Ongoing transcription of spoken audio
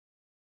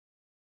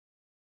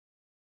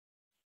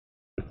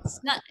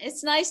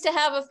It's nice to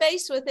have a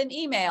face with an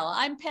email.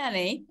 I'm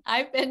Penny.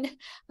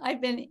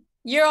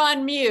 You're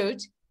on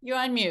mute. You're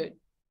on mute.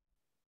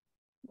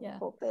 Yeah.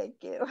 Well, thank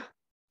you.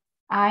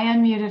 I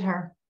unmuted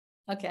her.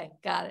 Okay,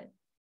 got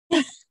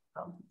it.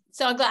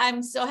 So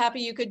I'm so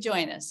happy you could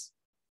join us.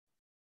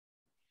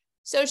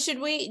 So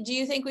do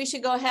you think we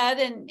should go ahead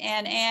and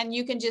Anne,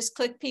 you can just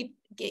click people,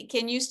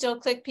 can you still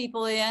click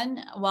people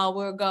in while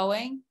we're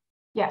going?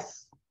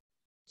 Yes.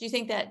 Do you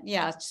think that,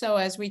 yeah, so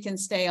as we can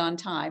stay on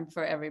time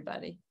for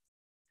everybody.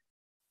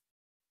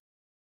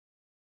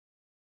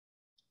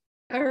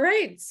 All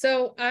right,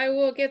 so I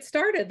will get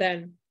started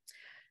then.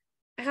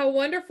 How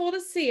wonderful to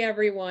see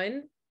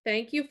everyone.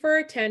 Thank you for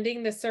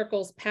attending the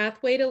Circle's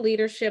Pathway to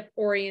Leadership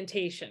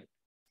orientation.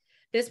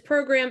 This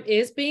program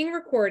is being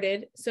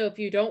recorded, so if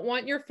you don't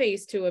want your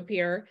face to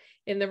appear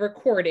in the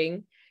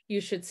recording,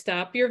 you should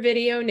stop your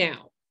video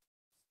now.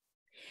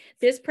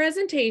 This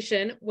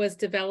presentation was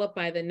developed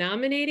by the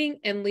Nominating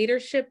and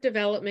Leadership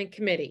Development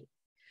Committee,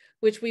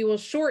 which we will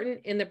shorten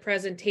in the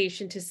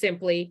presentation to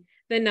simply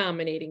the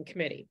Nominating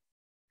Committee.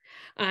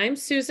 I'm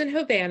Susan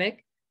Hovanek,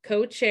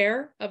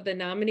 co-chair of the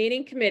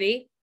Nominating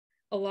Committee,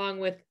 along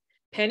with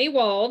Penny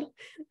Wald.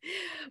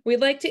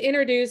 We'd like to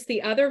introduce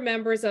the other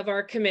members of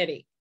our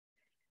committee.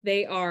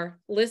 They are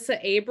Lissa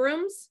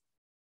Abrams,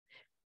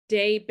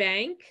 Day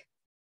Bank,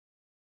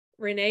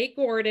 Renee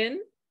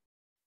Gordon,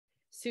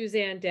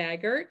 Suzanne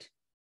Daggert,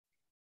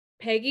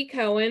 Peggy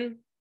Cohen,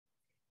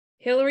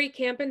 Hillary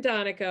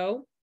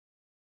Campandonico,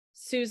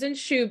 Susan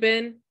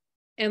Shubin,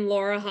 and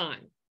Laura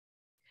Hahn.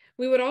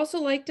 We would also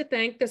like to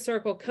thank the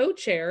Circle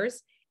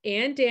co-chairs,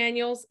 Ann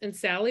Daniels and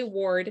Sally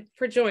Ward,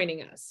 for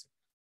joining us.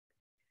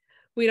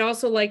 We'd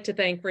also like to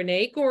thank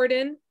Renee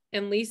Gordon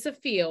and Lisa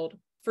Field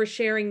for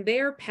sharing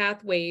their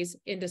pathways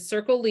into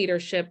Circle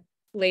leadership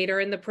later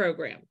in the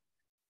program.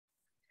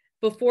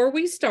 Before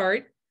we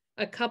start,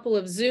 a couple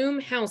of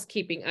Zoom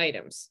housekeeping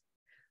items.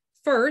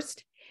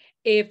 First,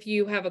 if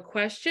you have a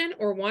question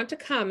or want to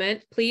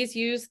comment, please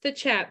use the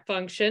chat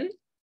function.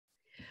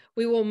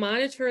 We will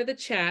monitor the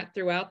chat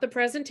throughout the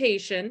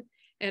presentation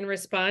and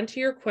respond to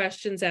your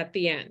questions at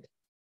the end.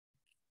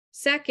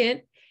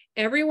 Second,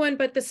 everyone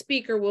but the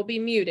speaker will be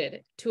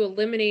muted to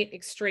eliminate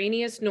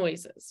extraneous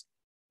noises.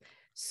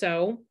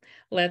 So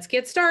let's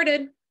get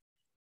started.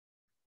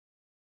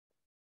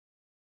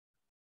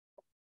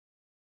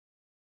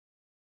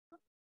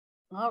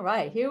 All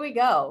right, here we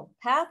go.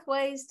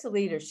 Pathways to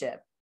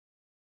leadership.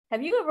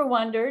 Have you ever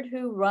wondered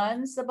who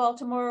runs the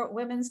Baltimore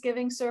Women's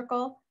Giving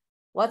Circle?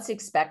 What's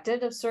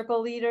expected of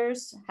Circle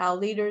leaders, how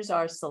leaders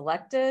are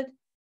selected,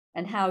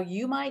 and how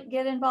you might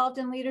get involved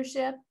in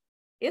leadership?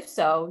 If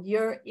so,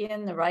 you're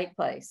in the right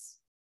place.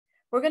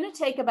 We're going to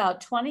take about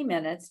 20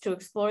 minutes to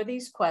explore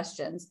these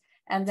questions,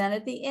 and then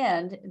at the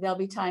end, there'll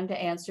be time to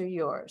answer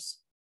yours.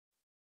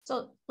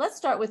 So let's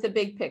start with the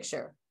big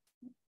picture.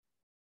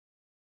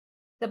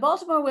 The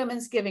Baltimore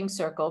Women's Giving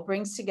Circle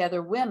brings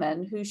together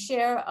women who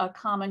share a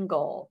common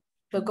goal,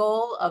 the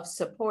goal of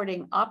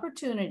supporting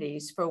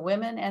opportunities for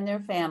women and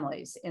their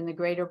families in the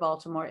greater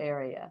Baltimore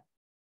area.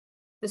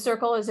 The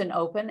Circle is an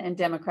open and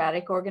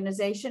democratic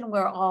organization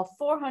where all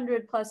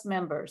 400 plus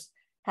members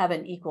have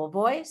an equal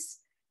voice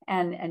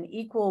and an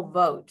equal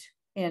vote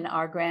in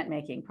our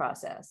grant-making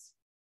process.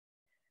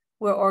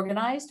 We're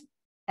organized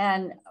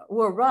and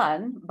we're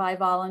run by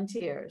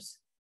volunteers.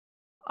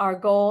 Our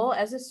goal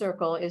as a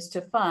circle is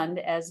to fund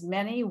as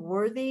many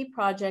worthy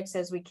projects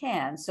as we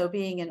can, so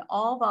being an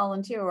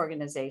all-volunteer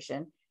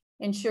organization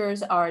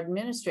ensures our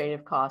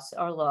administrative costs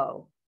are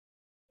low.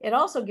 It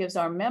also gives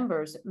our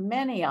members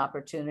many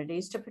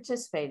opportunities to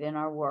participate in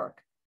our work.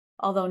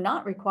 Although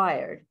not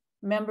required,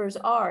 members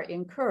are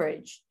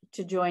encouraged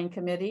to join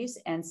committees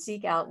and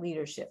seek out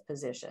leadership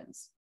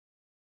positions.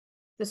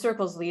 The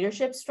Circle's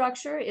leadership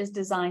structure is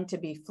designed to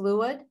be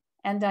fluid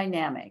and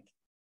dynamic.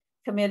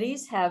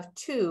 Committees have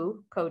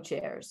 2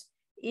 co-chairs,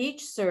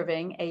 each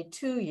serving a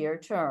 2-year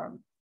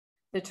term.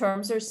 The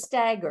terms are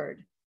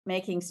staggered,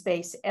 making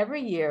space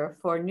every year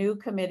for new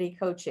committee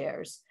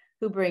co-chairs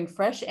who bring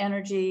fresh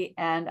energy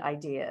and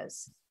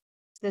ideas.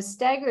 The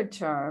staggered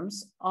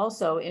terms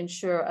also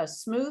ensure a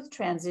smooth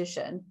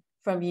transition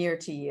from year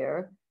to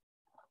year.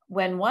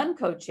 When one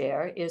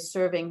co-chair is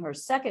serving her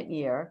 2nd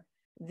year,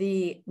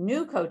 the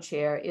new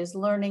co-chair is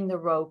learning the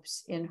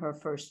ropes in her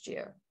 1st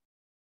year.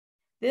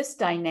 This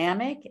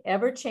dynamic,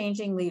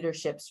 ever-changing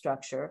leadership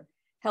structure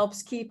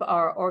helps keep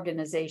our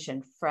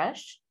organization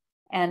fresh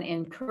and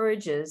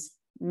encourages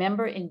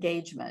member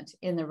engagement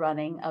in the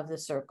running of the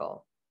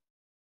Circle.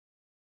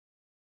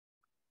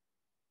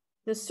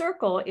 The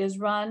Circle is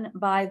run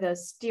by the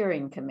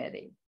Steering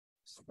Committee,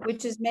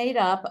 which is made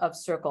up of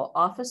Circle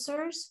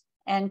officers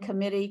and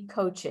committee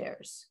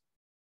co-chairs.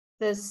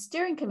 The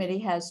Steering Committee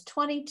has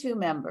 22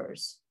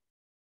 members.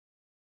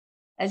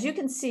 As you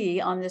can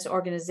see on this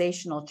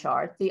organizational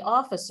chart, the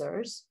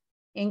officers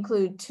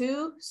include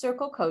 2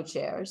 Circle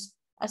co-chairs,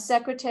 a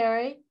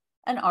secretary,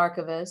 an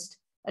archivist,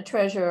 a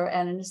treasurer,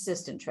 and an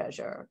assistant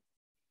treasurer.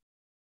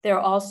 There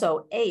are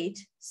also 8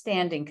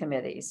 standing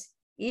committees,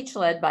 each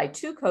led by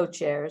 2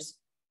 co-chairs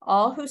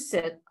all who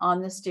sit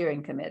on the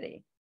steering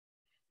committee.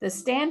 The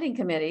standing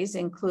committees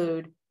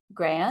include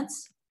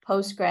grants,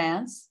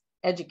 post-grants,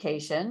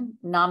 education,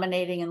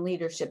 nominating and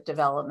leadership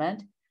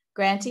development,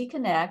 Grantee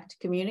Connect,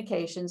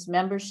 communications,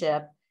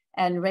 membership,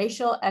 and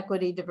racial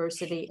equity,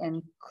 diversity,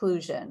 and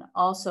inclusion,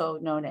 also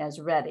known as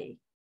READY.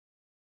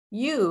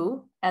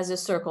 You, as a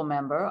circle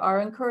member, are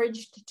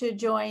encouraged to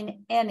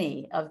join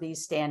any of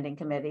these standing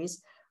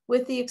committees,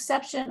 with the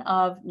exception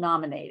of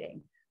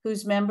nominating,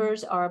 whose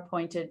members are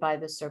appointed by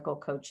the circle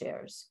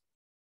co-chairs.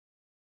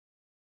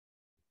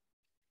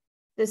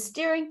 The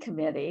steering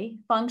committee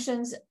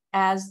functions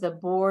as the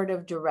board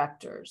of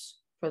directors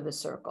for the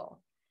circle.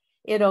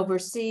 It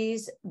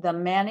oversees the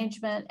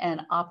management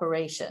and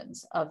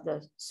operations of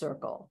the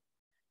circle.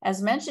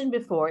 As mentioned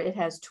before, it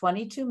has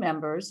 22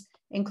 members,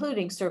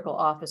 including circle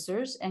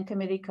officers and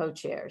committee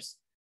co-chairs,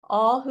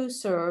 all who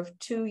serve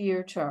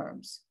 2-year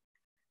terms.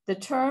 The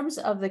terms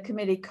of the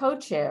committee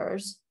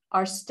co-chairs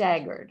are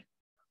staggered,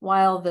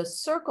 while the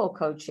circle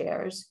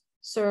co-chairs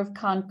serve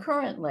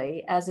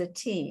concurrently as a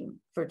team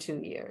for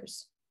 2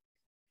 years.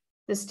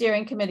 The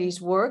steering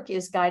committee's work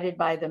is guided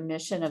by the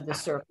mission of the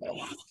circle,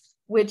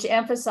 which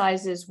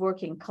emphasizes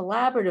working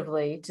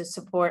collaboratively to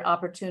support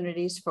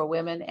opportunities for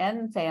women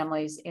and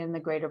families in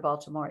the greater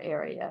Baltimore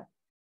area.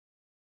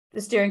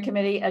 The steering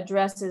committee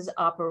addresses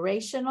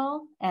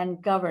operational and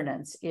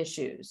governance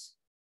issues.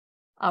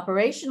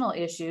 Operational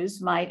issues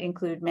might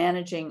include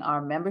managing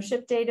our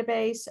membership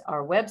database,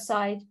 our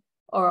website,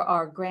 or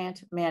our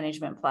grant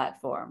management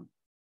platform.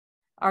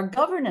 Our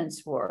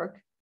governance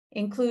work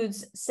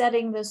includes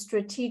setting the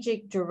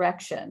strategic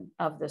direction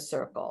of the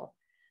circle,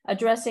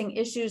 addressing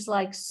issues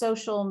like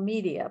social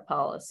media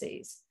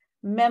policies,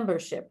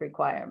 membership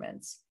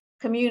requirements,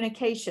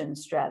 communication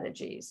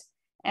strategies,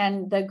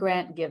 and the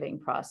grant giving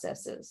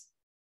processes.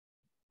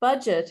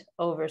 Budget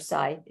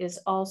oversight is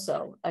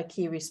also a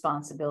key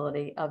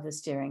responsibility of the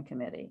steering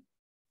committee.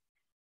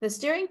 The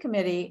steering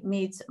committee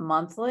meets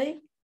monthly,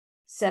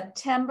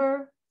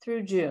 September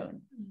through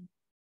June.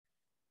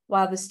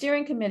 While the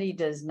steering committee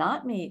does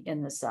not meet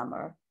in the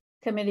summer,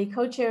 committee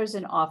co-chairs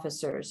and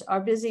officers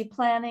are busy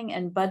planning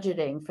and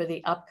budgeting for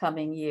the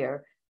upcoming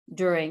year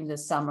during the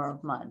summer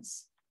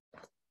months.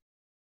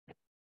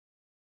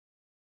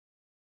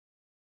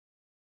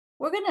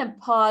 We're going to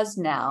pause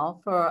now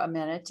for a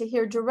minute to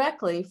hear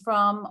directly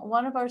from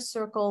one of our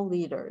circle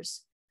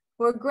leaders.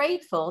 We're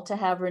grateful to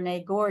have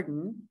Renee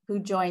Gordon, who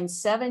joined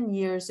 7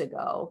 years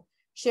ago,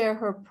 share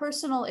her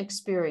personal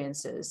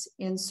experiences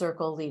in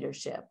circle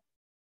leadership.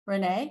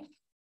 Renee?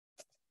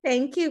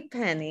 Thank you,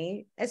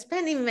 Penny. As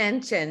Penny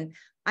mentioned,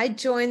 I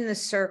joined the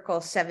circle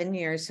 7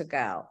 years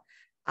ago.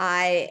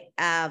 I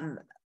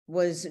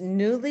was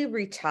newly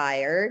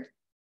retired,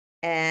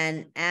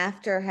 and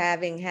after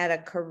having had a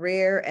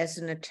career as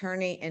an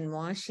attorney in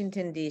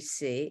Washington,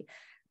 D.C.,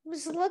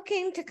 was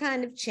looking to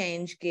kind of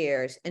change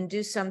gears and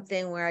do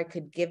something where I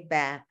could give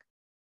back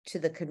to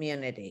the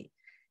community.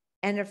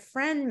 And a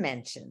friend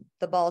mentioned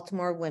the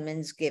Baltimore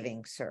Women's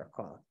Giving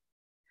Circle.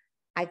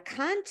 I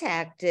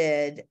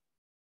contacted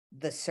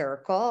the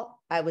circle.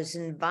 I was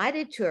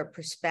invited to a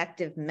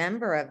prospective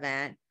member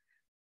event,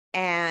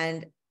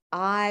 and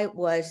I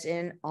was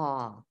in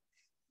awe.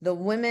 The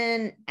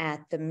women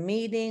at the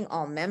meeting,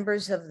 all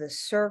members of the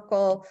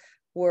circle,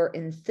 were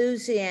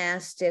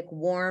enthusiastic,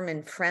 warm,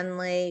 and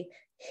friendly.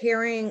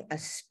 Hearing a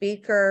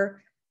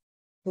speaker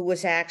who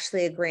was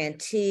actually a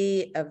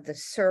grantee of the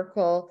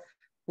circle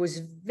was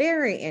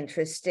very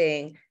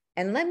interesting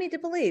and led me to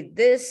believe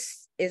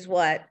this is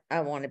what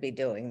I want to be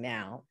doing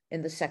now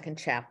in the second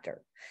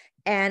chapter.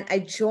 And I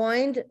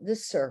joined the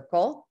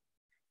circle,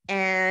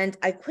 and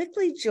I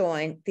quickly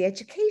joined the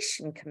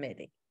education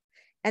committee.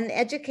 And the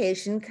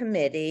education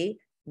committee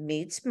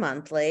meets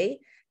monthly.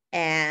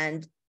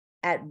 And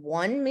at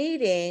one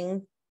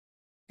meeting,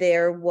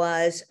 there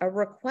was a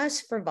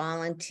request for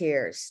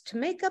volunteers to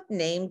make up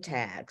name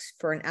tags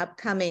for an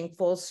upcoming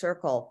full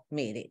circle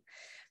meeting.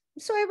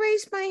 So I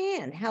raised my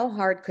hand. How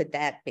hard could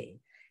that be?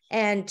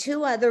 And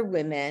 2 other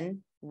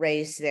women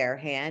raised their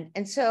hand.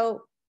 And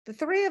so the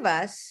 3 of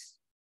us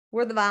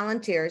were the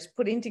volunteers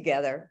putting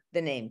together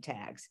the name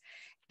tags.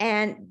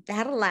 And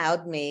that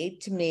allowed me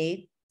to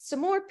meet some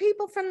more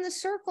people from the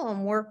circle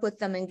and work with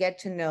them and get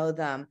to know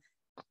them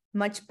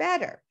much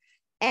better.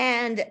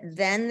 And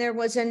then there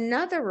was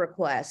another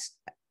request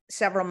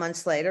several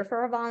months later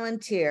for a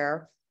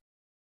volunteer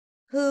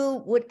who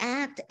would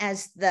act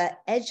as the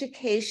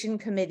education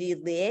committee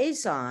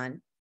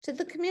liaison to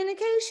the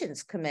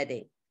communications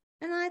committee.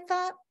 And I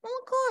thought, well,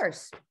 of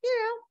course,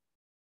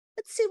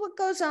 let's see what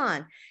goes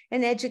on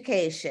in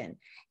education.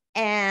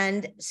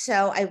 And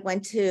so I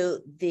went to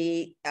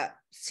the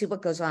see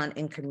what goes on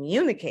in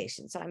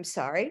communications, I'm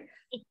sorry.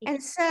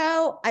 And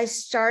so I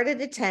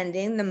started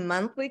attending the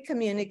monthly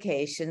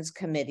communications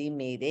committee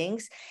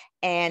meetings.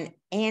 And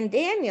Ann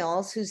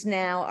Daniels, who's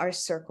now our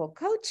circle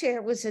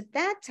co-chair, was at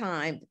that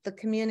time the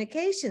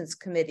communications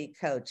committee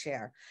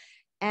co-chair.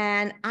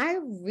 And I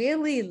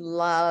really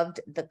loved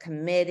the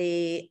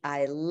committee.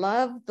 I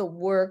loved the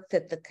work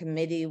that the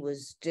committee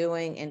was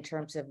doing in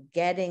terms of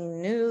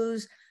getting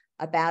news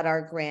about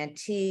our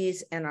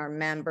grantees and our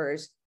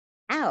members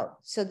out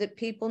so that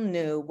people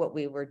knew what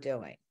we were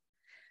doing.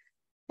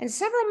 And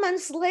several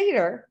months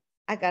later,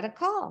 I got a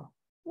call.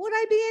 Would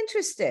I be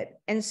interested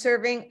in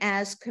serving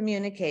as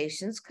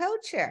communications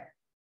co-chair?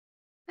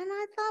 And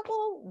I thought,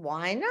 well,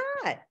 why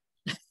not?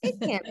 It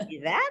can't be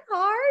that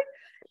hard.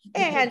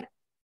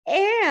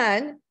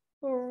 And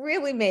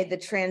really made the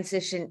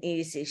transition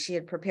easy. She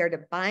had prepared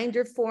a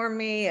binder for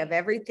me of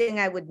everything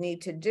I would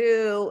need to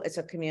do as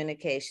a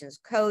communications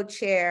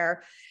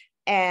co-chair.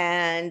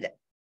 And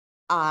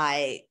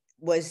I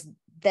was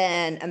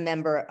then a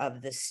member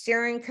of the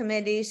steering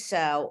committee.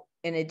 So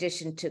in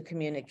addition to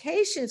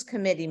communications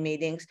committee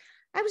meetings,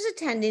 I was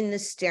attending the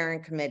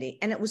steering committee,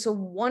 and it was a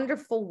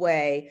wonderful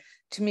way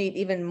to meet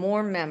even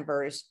more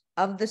members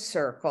of the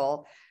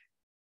circle,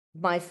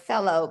 my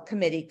fellow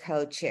committee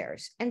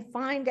co-chairs, and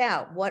find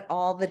out what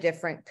all the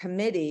different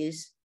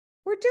committees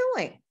were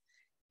doing.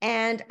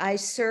 And I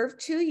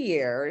served 2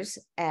 years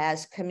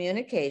as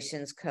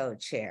communications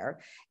co-chair.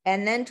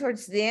 And then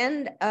towards the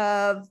end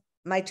of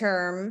my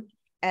term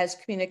as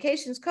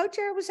communications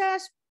co-chair, I was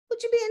asked,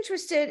 would you be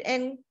interested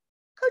in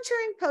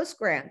co-chairing post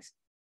grants?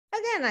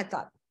 Again, I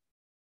thought,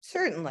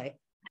 certainly,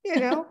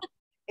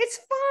 it's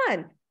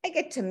fun. I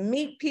get to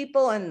meet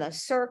people in the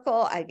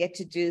circle. I get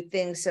to do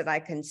things that I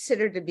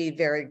consider to be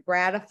very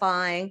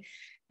gratifying.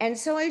 And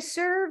so I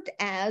served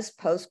as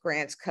post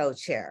grants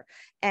co-chair.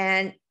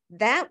 And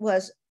that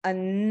was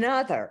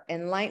another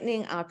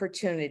enlightening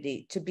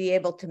opportunity to be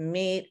able to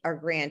meet our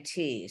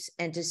grantees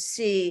and to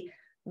see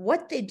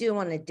what they do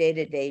on a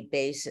day-to-day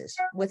basis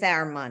with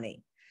our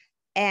money.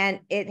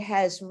 And it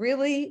has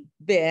really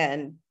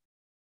been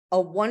a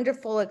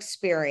wonderful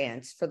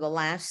experience for the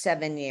last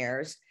 7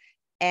 years.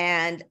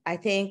 And I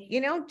think,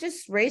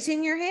 just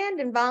raising your hand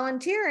and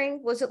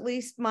volunteering was at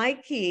least my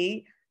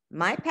key,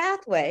 my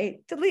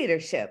pathway to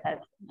leadership.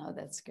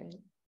 That's great.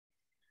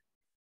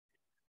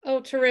 Oh,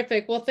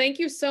 terrific. Well, thank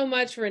you so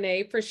much,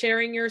 Renee, for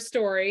sharing your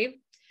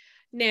story.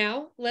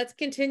 Now, let's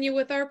continue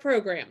with our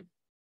program.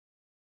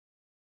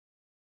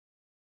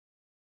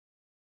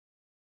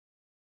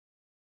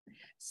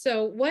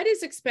 So, what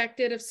is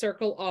expected of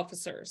circle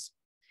officers?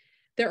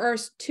 There are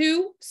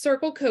 2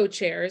 circle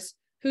co-chairs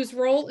whose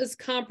role is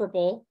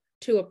comparable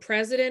to a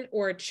president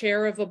or a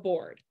chair of a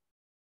board.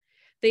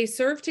 They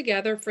serve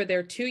together for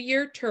their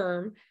 2-year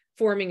term,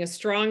 forming a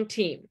strong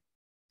team.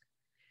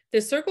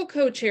 The circle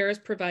co-chairs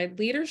provide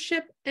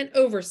leadership and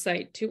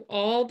oversight to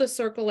all the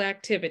circle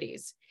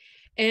activities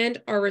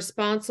and are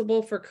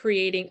responsible for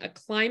creating a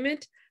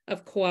climate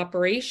of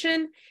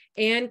cooperation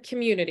and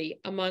community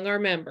among our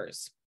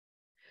members.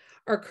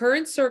 Our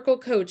current circle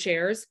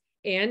co-chairs,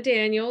 Ann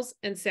Daniels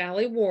and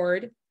Sally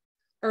Ward,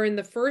 are in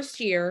the first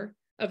year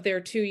of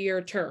their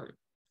 2-year term.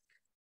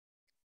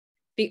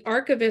 The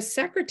archivist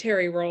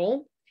secretary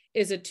role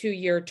is a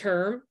 2-year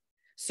term,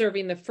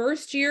 serving the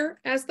first year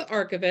as the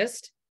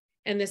archivist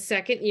and the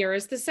second year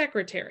as the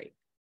secretary.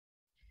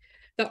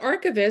 The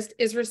archivist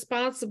is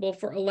responsible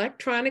for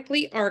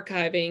electronically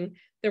archiving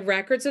the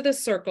records of the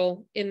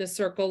circle in the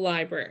circle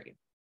library.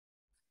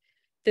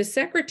 The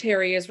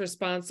secretary is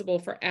responsible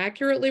for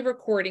accurately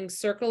recording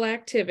circle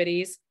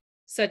activities,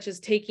 such as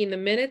taking the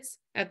minutes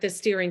at the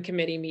steering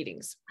committee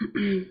meetings.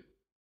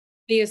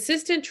 The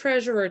assistant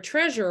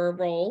treasurer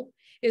role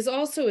is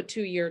also a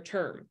 2-year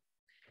term,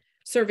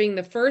 serving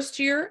the first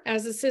year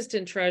as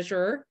assistant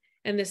treasurer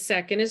and the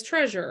second as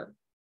treasurer.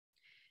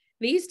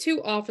 These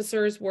 2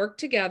 officers work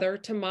together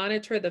to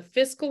monitor the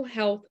fiscal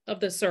health of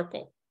the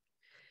circle.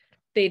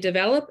 They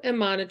develop and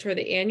monitor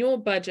the annual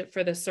budget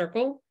for the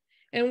circle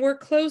and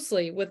work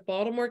closely with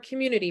Baltimore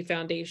Community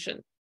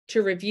Foundation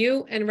to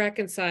review and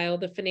reconcile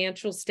the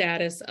financial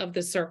status of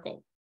the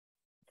circle.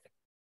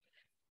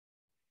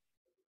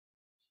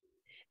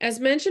 As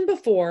mentioned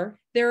before,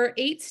 there are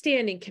 8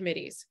 standing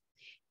committees,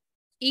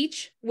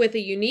 each with a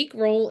unique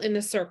role in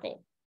the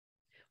circle.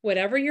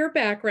 Whatever your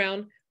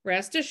background,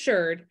 rest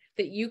assured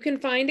that you can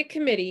find a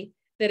committee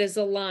that is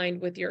aligned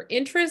with your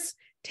interests,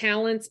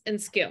 talents, and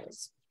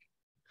skills.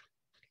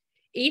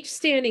 Each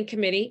standing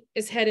committee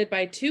is headed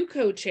by 2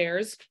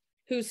 co-chairs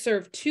who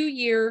serve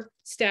 2-year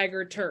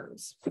staggered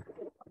terms.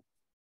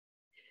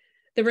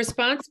 The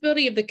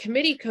responsibility of the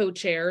committee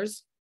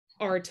co-chairs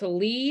are to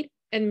lead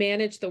and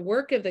manage the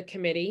work of the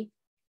committee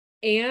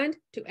and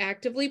to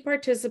actively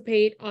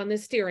participate on the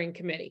steering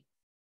committee.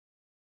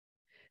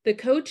 The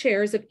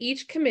co-chairs of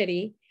each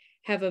committee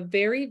have a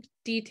very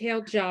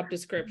detailed job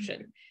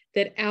description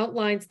that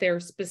outlines their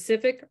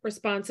specific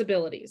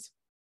responsibilities.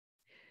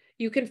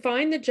 You can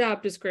find the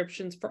job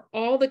descriptions for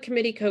all the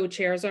committee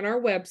co-chairs on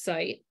our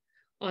website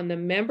on the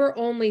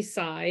member-only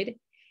side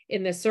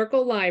in the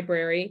Circle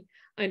Library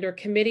under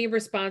Committee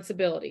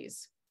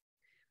Responsibilities.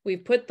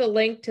 We've put the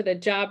link to the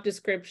job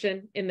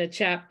description in the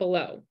chat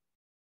below.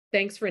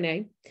 Thanks,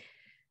 Renee.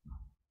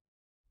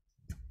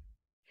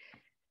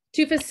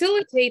 To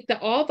facilitate the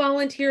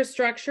all-volunteer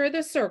structure of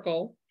the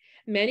circle,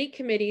 many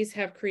committees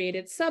have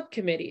created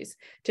subcommittees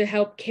to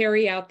help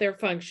carry out their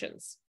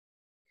functions.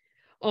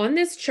 On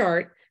this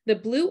chart, the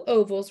blue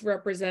ovals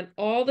represent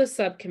all the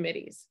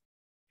subcommittees.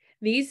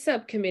 These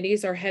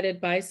subcommittees are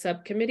headed by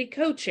subcommittee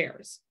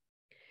co-chairs.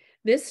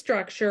 This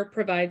structure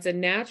provides a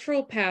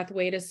natural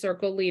pathway to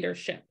circle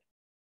leadership.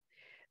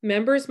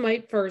 Members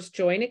might first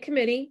join a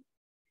committee,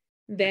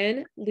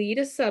 then lead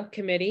a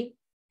subcommittee,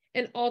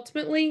 and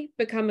ultimately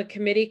become a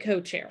committee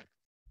co-chair.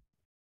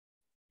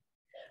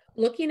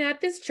 Looking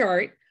at this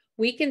chart,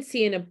 we can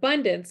see an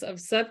abundance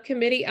of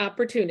subcommittee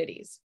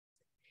opportunities.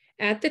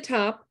 At the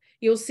top,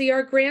 you'll see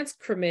our grants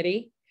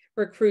committee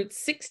recruits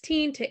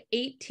 16 to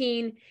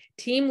 18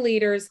 team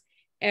leaders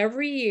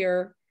every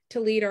year to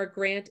lead our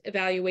grant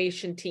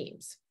evaluation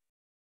teams.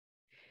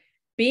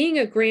 Being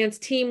a grants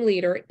team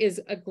leader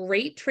is a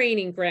great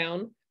training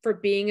ground for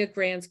being a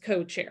grants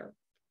co-chair.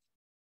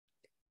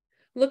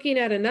 Looking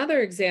at another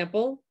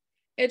example,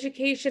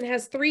 education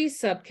has 3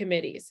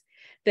 subcommittees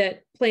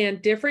that plan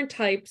different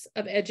types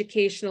of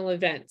educational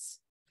events,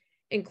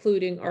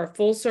 including our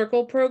Full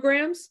Circle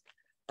programs,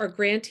 our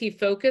grantee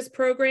focus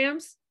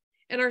programs,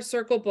 and our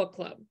Circle Book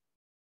Club.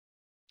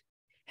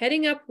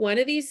 Heading up one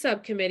of these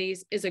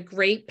subcommittees is a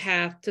great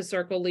path to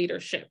circle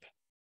leadership.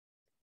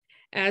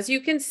 As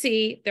you can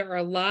see, there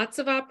are lots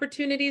of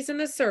opportunities in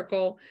the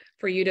circle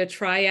for you to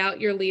try out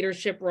your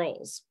leadership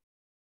roles.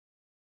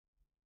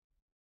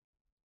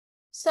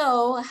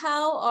 So,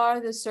 how are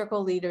the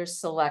circle leaders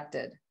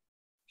selected?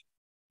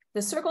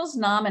 The circle's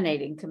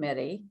nominating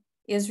committee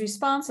is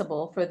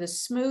responsible for the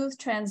smooth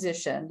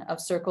transition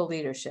of circle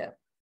leadership.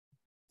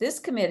 This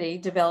committee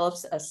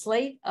develops a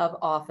slate of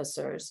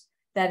officers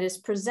that is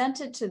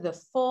presented to the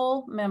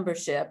full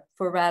membership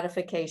for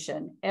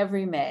ratification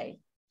every May.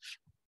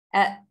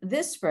 At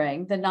this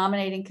spring, the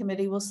nominating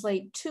committee will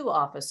slate 2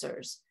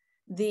 officers,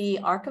 the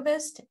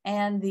archivist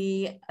and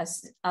the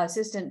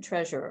assistant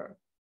treasurer.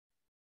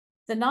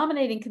 The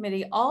nominating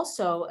committee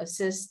also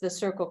assists the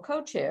circle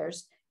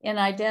co-chairs in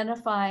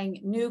identifying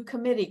new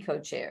committee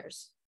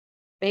co-chairs.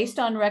 Based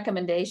on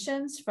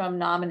recommendations from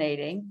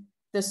nominating,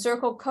 the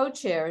circle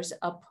co-chairs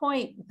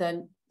appoint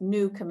the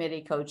new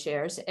committee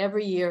co-chairs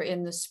every year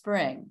in the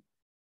spring.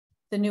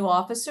 The new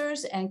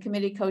officers and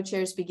committee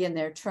co-chairs begin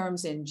their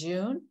terms in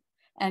June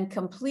and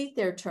complete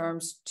their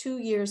terms 2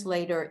 years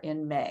later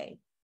in May.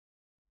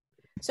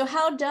 So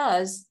how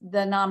does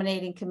the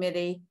nominating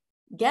committee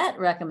get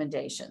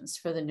recommendations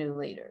for the new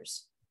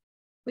leaders?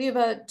 We have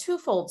a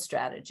twofold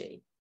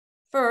strategy.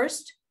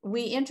 First,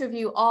 we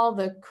interview all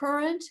the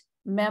current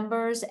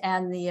members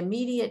and the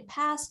immediate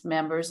past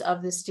members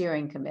of the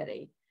steering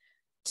committee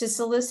to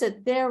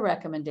solicit their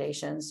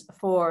recommendations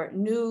for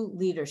new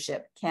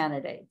leadership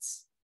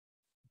candidates.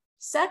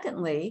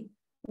 Secondly,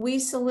 we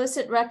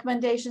solicit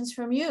recommendations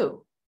from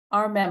you,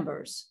 our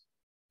members.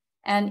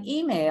 An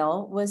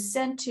email was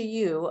sent to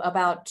you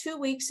about 2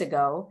 weeks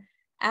ago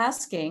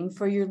asking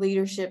for your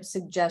leadership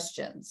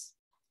suggestions.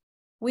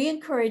 We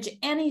encourage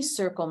any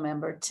circle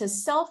member to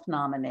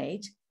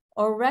self-nominate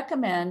or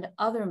recommend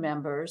other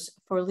members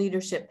for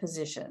leadership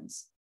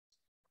positions.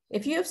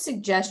 If you have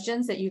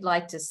suggestions that you'd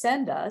like to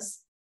send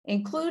us,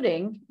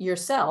 including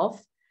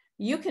yourself,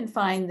 you can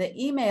find the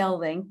email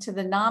link to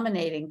the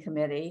nominating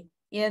committee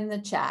in the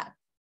chat.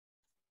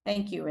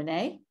 Thank you,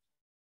 Renee.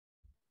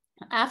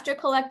 After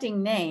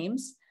collecting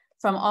names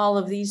from all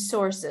of these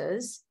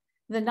sources,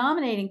 the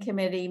nominating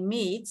committee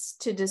meets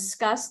to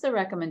discuss the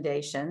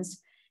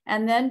recommendations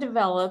and then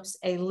develops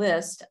a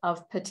list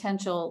of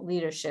potential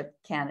leadership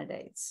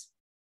candidates.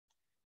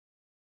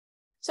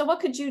 So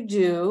what could you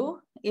do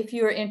if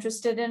you're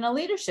interested in a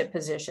leadership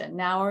position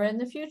now or in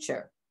the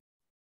future?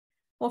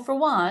 Well, for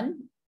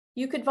one,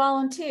 you could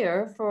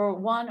volunteer for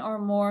one or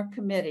more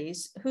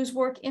committees whose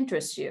work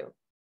interests you.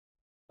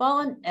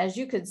 As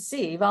you could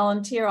see,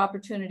 volunteer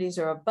opportunities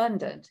are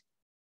abundant.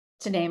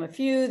 To name a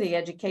few, the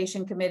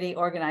Education Committee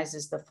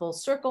organizes the Full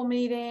Circle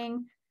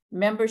meeting,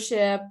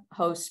 membership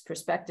hosts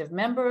prospective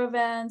member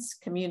events,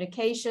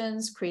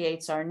 communications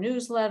creates our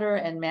newsletter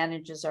and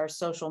manages our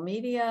social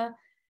media,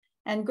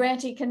 and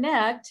Grantee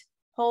Connect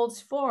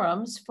holds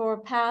forums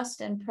for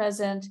past and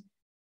present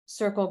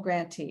circle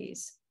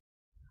grantees.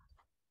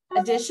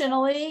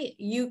 Additionally,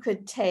 you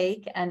could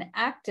take an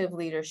active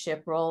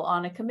leadership role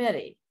on a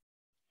committee.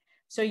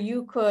 So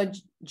you could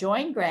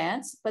join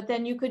grants, but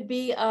then you could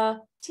be a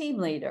team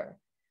leader.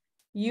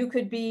 You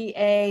could be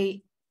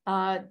a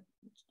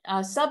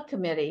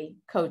subcommittee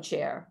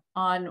co-chair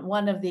on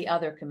one of the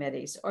other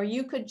committees, or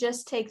you could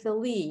just take the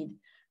lead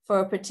for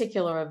a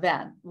particular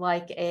event,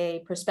 like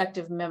a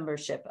prospective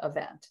membership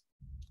event.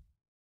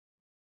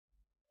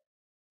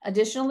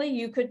 Additionally,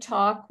 you could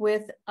talk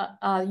with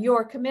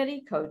your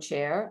committee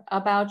co-chair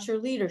about your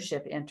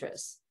leadership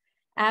interests,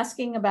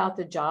 asking about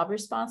the job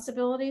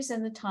responsibilities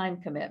and the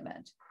time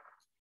commitment.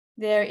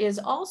 There is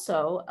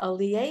also a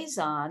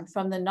liaison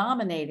from the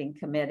nominating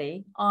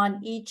committee on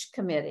each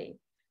committee.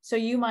 So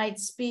you might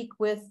speak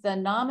with the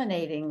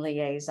nominating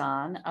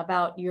liaison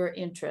about your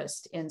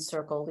interest in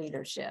circle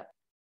leadership.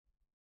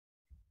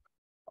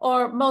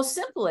 Or most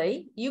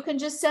simply, you can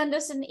just send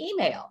us an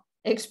email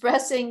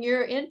expressing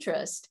your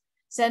interest,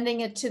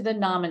 sending it to the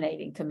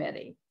nominating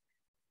committee.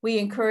 We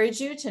encourage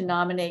you to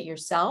nominate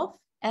yourself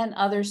and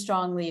other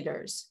strong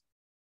leaders.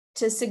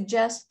 to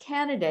suggest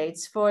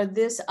candidates for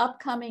this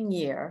upcoming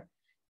year,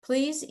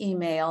 please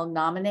email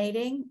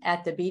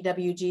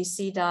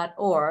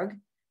nominating@thebwgc.org,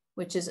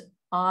 which is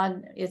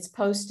it's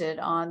posted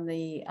on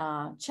the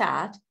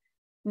chat,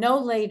 no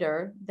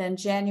later than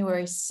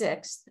January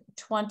 6th,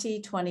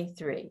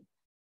 2023.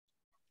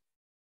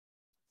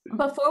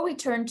 Before we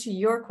turn to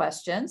your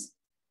questions,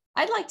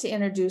 I'd like to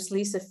introduce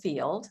Lisa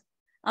Field,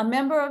 a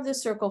member of the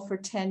Circle for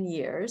 10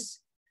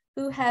 years,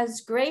 who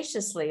has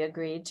graciously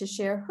agreed to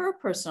share her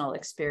personal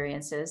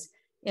experiences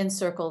in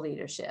Circle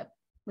leadership.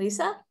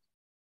 Lisa?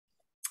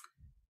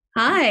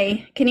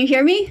 Hi, can you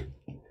hear me?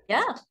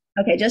 Yeah.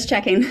 Okay, just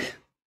checking.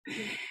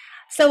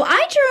 So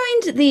I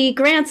joined the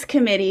grants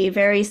committee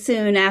very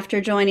soon after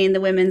joining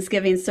the Women's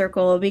Giving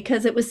Circle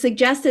because it was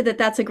suggested that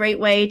that's a great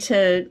way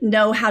to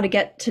know how to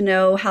get to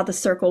know how the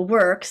circle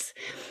works.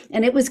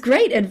 And it was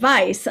great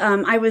advice.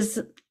 I was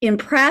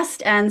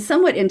impressed and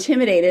somewhat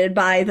intimidated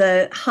by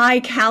the high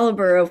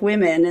caliber of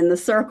women in the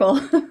circle.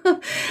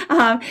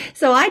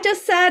 So I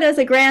just sat as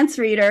a grants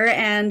reader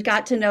and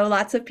got to know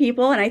lots of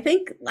people. And I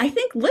think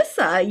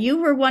Lisa, you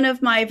were one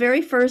of my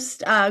very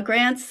first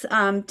grants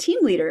team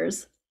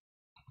leaders.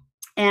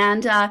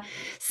 And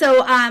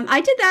so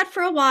I did that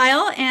for a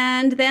while,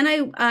 and then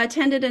I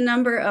attended a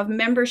number of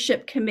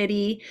membership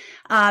committee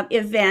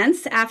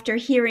events after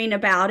hearing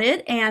about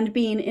it and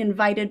being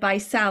invited by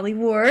Sally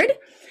Ward.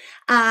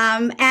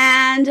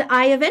 And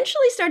I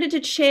eventually started to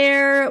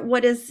chair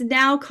what is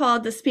now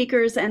called the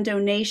Speakers and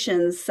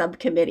Donations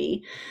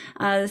Subcommittee.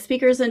 The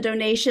Speakers and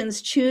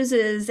Donations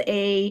chooses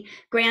a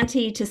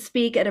grantee to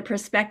speak at a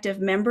prospective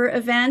member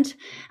event,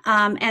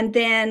 and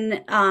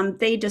then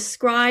they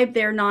describe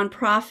their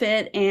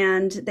nonprofit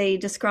and they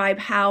describe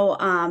how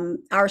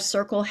our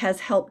circle has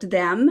helped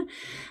them.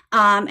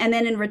 And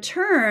then in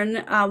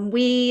return,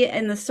 we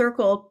in the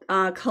circle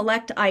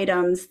collect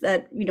items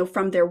that,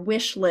 from their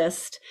wish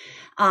list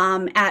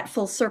at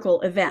Full Circle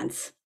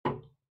events.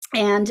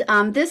 And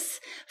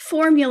this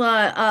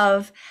formula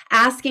of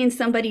asking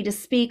somebody to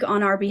speak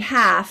on our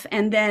behalf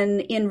and then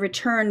in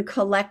return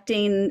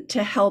collecting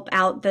to help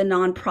out the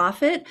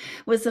nonprofit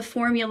was a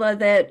formula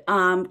that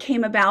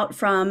came about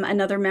from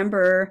another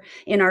member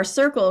in our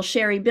circle,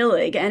 Sherry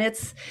Billig. And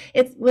it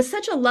was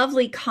such a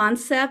lovely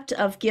concept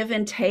of give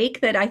and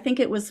take that I think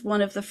it was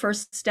one of the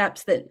first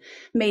steps that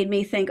made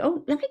me think,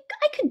 oh, I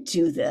could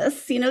do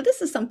this.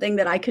 This is something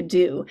that I could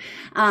do.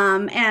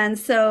 And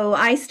so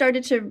I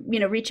started to,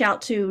 reach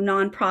out to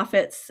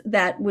nonprofits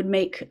that would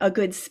make a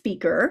good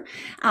speaker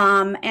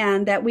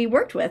and that we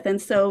worked with.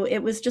 And so it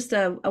was just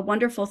a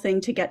wonderful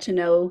thing to get to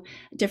know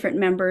different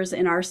members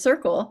in our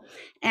circle.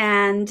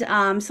 And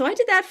so I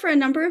did that for a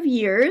number of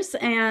years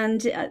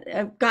and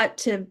got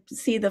to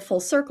see the full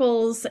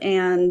circles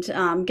and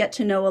get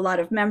to know a lot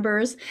of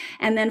members.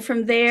 And then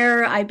from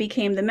there, I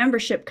became the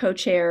membership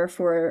co-chair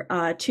for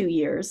 2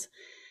 years.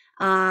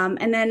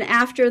 And then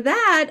after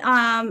that,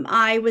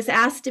 I was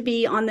asked to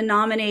be on the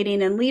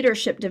Nominating and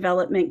Leadership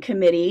Development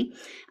Committee.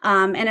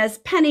 And as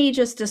Penny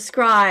just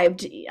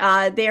described,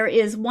 there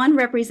is one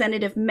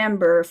representative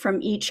member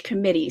from each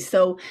committee.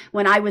 So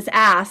when I was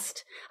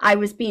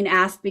being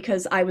asked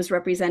because I was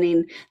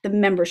representing the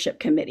membership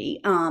committee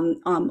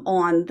on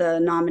the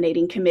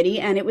nominating committee.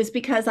 And it was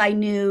because I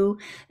knew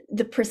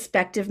the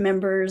prospective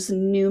members,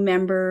 new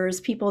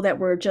members, people that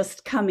were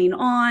just coming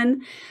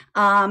on.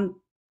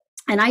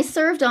 And I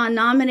served on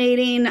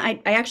nominating.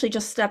 I actually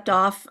just stepped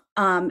off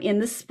in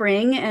the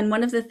spring. And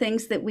one of the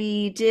things that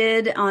we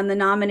did on the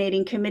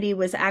nominating committee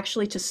was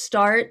actually to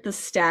start the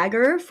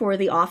stagger for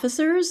the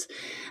officers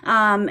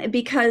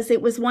because it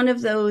was one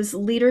of those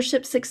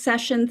leadership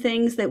succession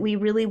things that we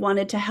really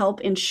wanted to help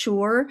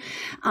ensure.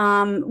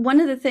 One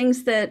of the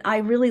things that I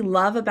really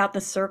love about the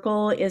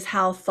circle is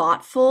how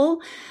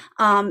thoughtful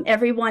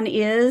everyone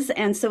is.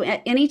 And so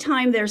at any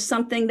time there's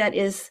something that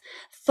is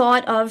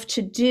thought of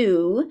to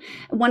do,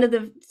 one of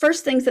the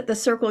first things that the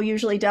circle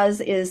usually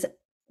does is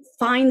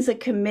finds a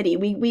committee.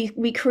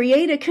 We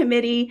create a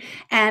committee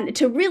and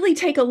to really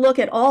take a look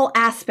at all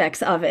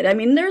aspects of it. I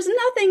mean, there's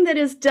nothing that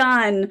is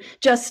done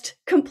just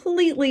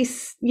completely,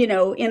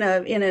 in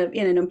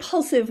an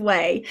impulsive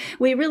way.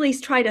 We really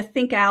try to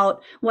think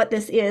out what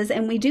this is,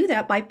 and we do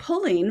that by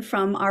pulling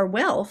from our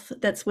wealth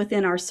that's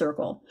within our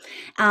circle.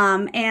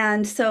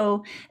 And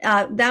so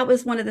that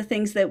was one of the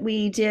things that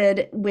we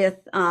did with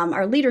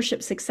our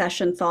leadership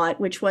succession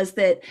thought, which was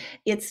that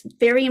it's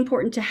very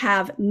important to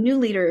have new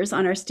leaders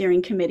on our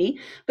steering committee.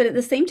 But at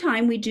the same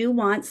time, we do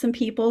want some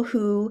people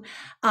who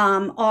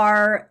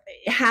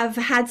have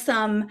had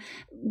some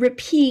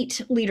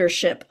repeat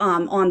leadership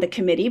on the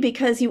committee,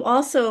 because you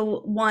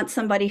also want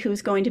somebody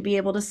who's going to be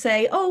able to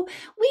say, oh,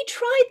 we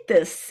tried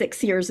this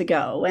 6 years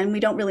ago and we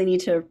don't really need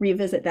to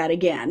revisit that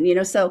again.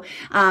 So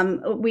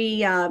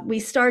we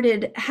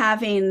started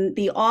having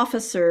the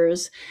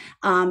officers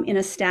in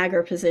a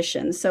stagger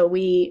position. So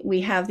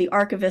we have the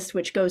archivist,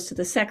 which goes to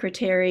the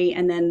secretary,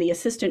 and then the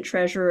assistant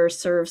treasurer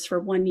serves for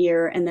 1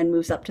 year and then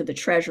moves up to the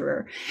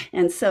treasurer.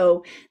 And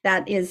so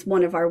that is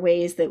one of our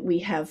ways that we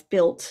have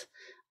built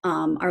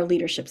our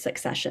leadership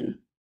succession.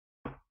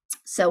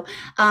 So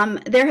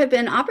there have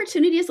been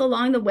opportunities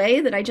along the way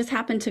that I just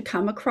happened to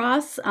come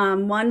across.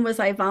 One was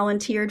I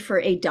volunteered for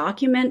a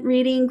document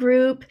reading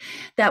group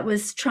that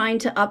was trying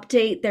to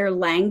update their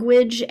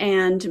language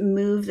and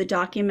move the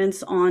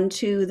documents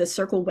onto the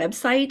Circle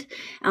website.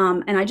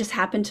 And I just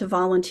happened to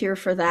volunteer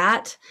for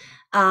that.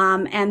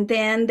 And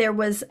then there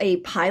was a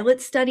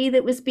pilot study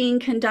that was being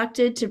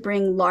conducted to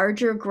bring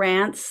larger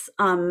grants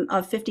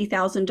of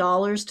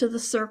 $50,000 to the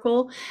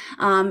Circle.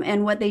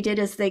 And what they did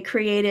is they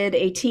created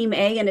a Team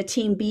A and a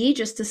Team B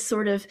just to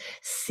sort of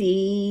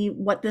see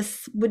what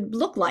this would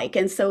look like.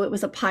 And so it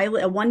was a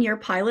one-year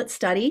pilot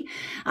study.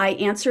 I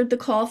answered the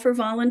call for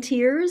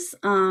volunteers.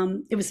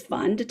 It was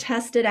fun to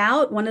test it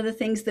out. One of the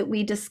things that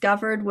we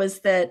discovered was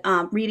that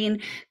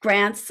reading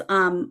grants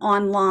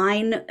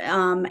online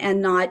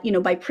and not,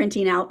 by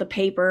printing out the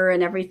paper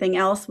and everything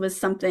else was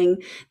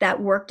something that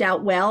worked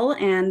out well.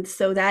 And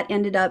so that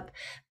ended up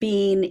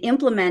being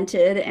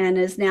implemented and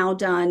is now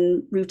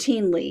done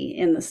routinely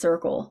in the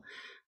Circle.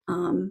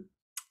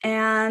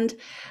 And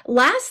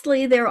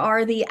lastly, there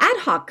are the ad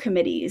hoc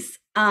committees.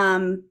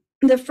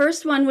 The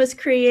first one was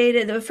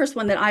created, the first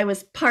one that I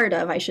was part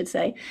of, I should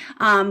say,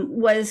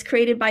 was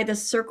created by the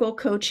Circle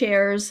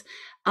co-chairs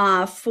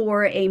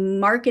for a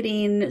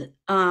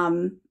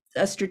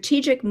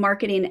strategic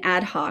marketing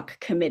ad hoc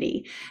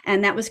committee.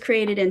 And that was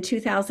created in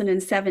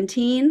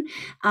 2017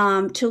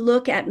 to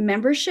look at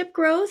membership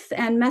growth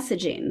and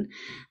messaging.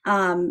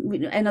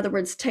 In other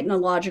words,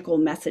 technological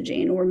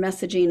messaging, or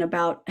messaging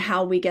about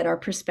how we get our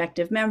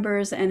prospective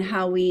members and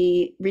how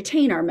we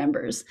retain our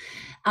members.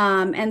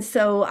 And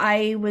so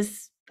I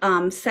was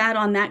sat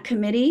on that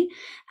committee.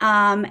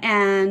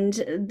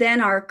 And then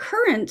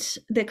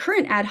the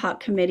current ad hoc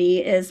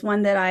committee is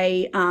one that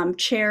I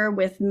chair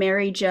with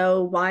Mary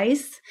Jo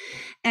Weiss.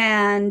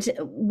 And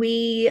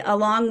we,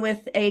 along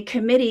with a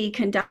committee,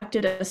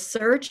 conducted a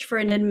search for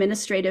an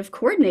administrative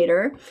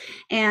coordinator.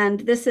 And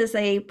this is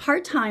a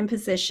part-time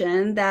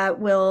position that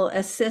will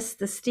assist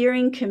the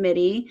steering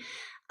committee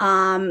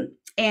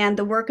and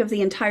the work of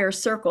the entire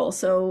Circle.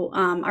 So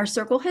our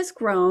Circle has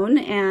grown,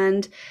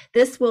 and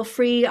this will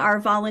free our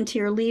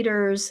volunteer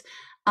leaders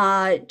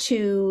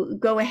to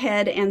go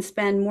ahead and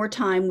spend more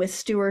time with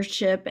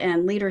stewardship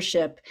and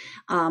leadership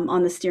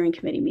on the steering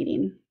committee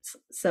meeting.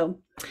 So,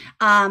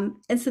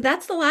 and so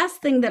that's the last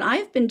thing that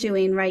I've been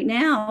doing right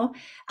now.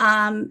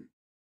 And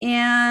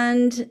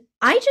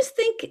I just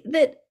think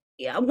that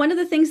one of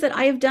the things that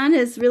I have done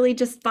is really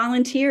just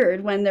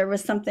volunteered when there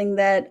was something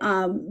that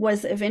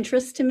was of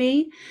interest to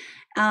me.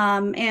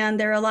 And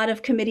there are a lot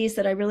of committees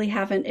that I really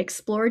haven't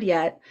explored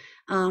yet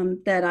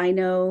that I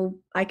know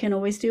I can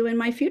always do in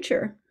my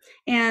future.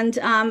 And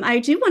I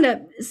do want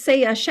to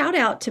say a shout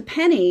out to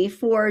Penny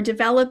for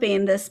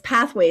developing this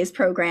Pathways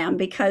program,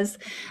 because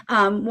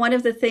one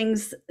of the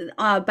things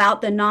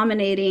about the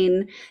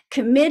nominating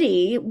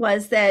committee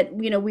was that,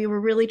 we were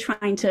really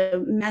trying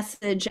to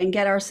message and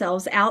get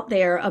ourselves out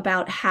there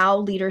about how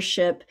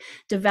leadership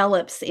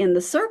develops in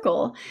the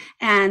Circle.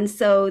 And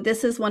so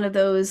this is one of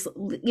those,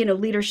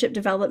 leadership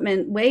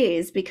development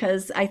ways,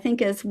 because I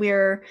think as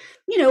we're,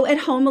 at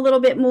home a little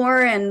bit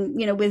more and,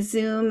 with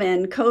Zoom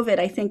and COVID,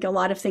 I think a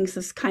lot of things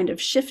has kind of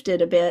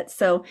shifted a bit.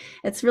 So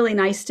it's really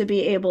nice to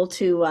be able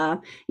to,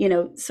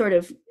 sort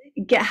of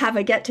have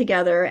a get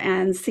together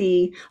and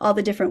see all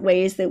the different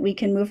ways that we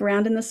can move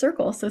around in the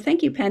Circle. So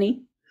thank you,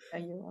 Penny.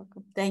 You're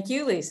welcome. Thank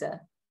you,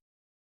 Lisa.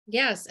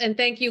 Yes, and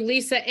thank you,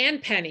 Lisa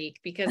and Penny,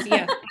 because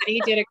yes,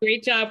 Penny did a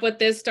great job with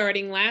this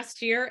starting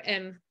last year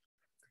and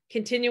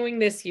continuing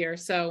this year.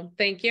 So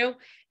thank you.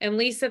 And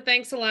Lisa,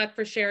 thanks a lot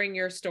for sharing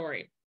your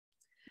story.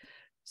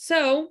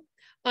 So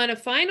on a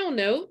final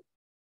note,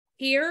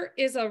 here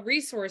is a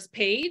resource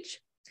page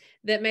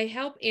that may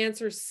help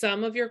answer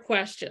some of your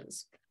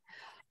questions.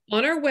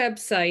 On our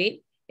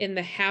website, in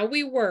the How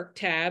We Work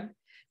tab,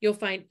 you'll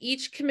find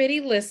each committee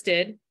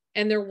listed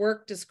and their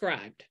work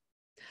described.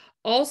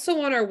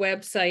 Also on our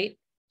website,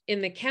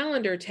 in the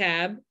Calendar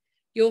tab,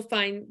 you'll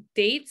find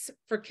dates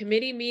for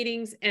committee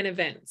meetings and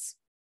events.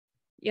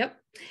 Yep.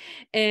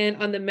 And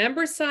on the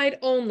member side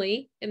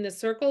only, in the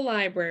Circle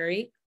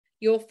Library,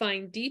 you'll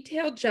find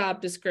detailed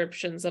job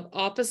descriptions of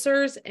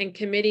officers and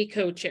committee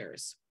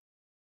co-chairs.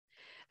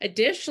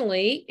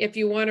 Additionally, if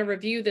you want to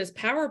review this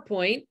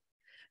PowerPoint,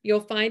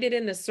 you'll find it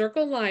in the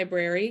Circle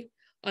Library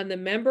on the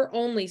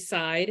member-only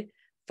side,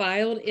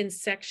 filed in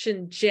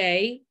Section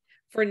J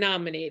for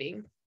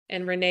nominating.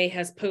 And Renee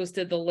has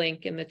posted the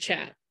link in the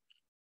chat.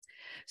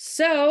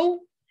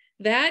 So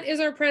that is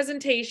our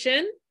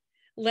presentation.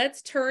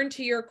 Let's turn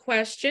to your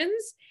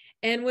questions.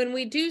 And when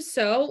we do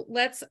so,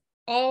 let's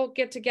all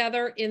get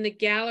together in the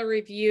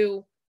gallery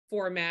view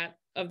format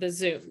of the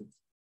Zoom.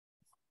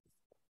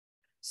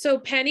 So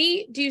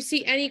Penny, do you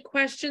see any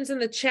questions in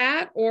the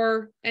chat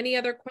or any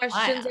other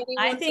questions?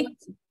 I think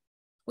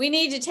we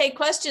need to take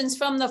questions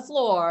from the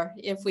floor,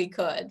 if we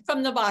could,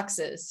 from the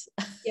boxes.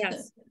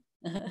 Yes.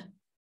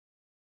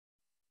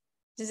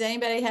 Does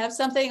anybody have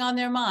something on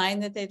their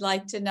mind that they'd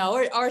like to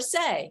know or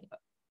say?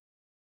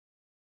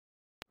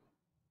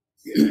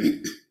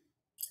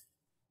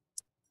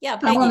 Yeah,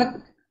 Peggy.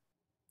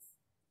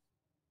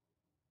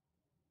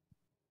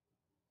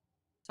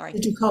 Sorry.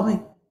 Did you call me?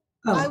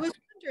 I Oh, was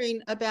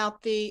wondering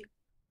about these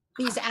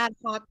ad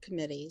hoc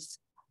committees.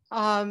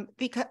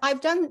 Because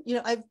I've done,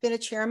 I've been a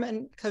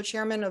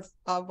co-chairman of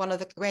one of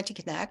the Grantee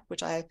Connect,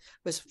 which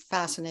was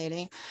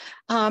fascinating.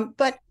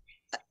 But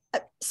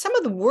some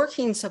of the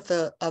workings of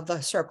the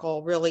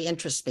circle really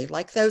interest me,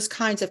 like those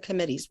kinds of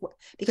committees,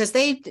 because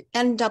they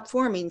end up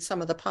forming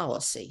some of the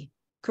policy,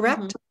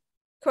 correct?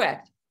 Mm-hmm.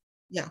 Correct.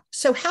 Yeah.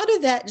 So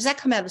does that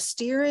come out of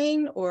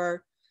steering,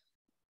 or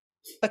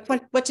like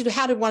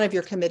how did one of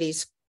your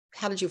committees,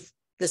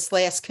 this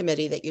last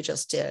committee that you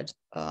just did?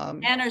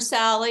 Ann or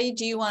Sally,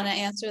 do you want to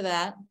answer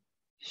that?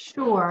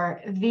 Sure.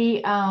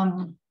 The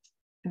ad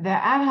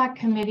hoc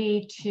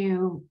committee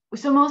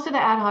so most of the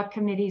ad hoc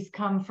committees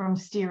come from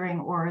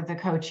steering or the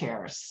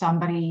co-chairs.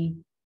 Somebody,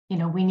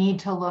 we need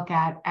to look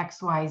at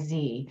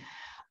XYZ.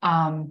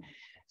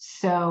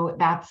 So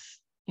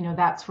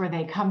that's where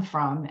they come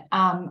from.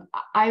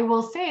 I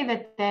will say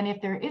that then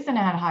if there is an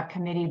ad hoc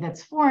committee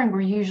that's formed,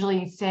 we're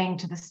usually saying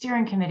to the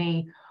steering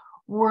committee,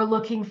 we're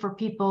looking for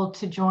people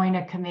to join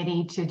a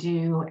committee to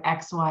do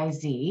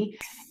XYZ,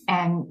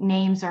 and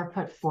names are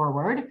put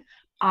forward.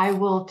 I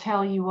will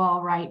tell you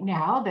all right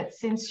now that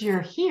since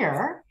you're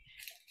here,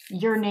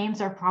 your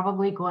names are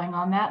probably going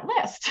on that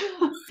list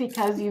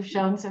because you've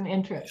shown some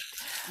interest.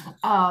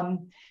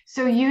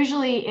 So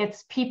usually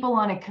it's people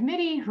on a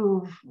committee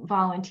who've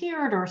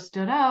volunteered or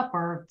stood up,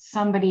 or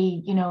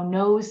somebody,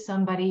 knows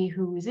somebody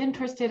who's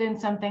interested in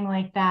something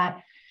like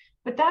that.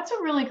 But that's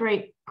a really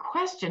great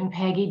question,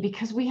 Peggy,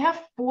 because we have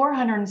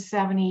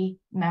 470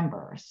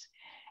 members.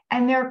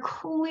 And there are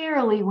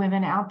clearly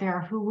women out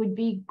there who would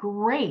be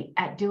great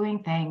at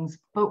doing things,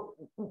 but,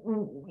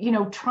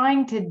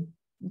 trying to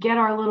get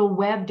our little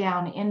web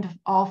down into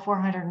all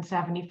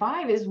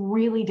 475 is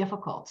really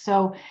difficult.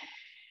 So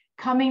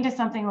coming to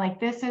something like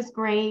this is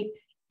great.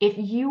 If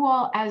you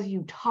all, as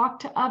you talk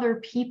to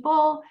other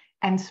people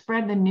and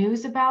spread the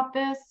news about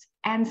this,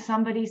 and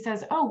somebody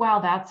says, oh, wow,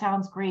 that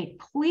sounds great,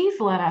 please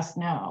let us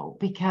know,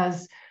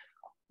 because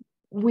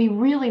we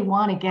really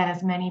want to get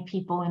as many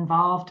people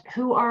involved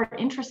who are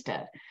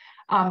interested.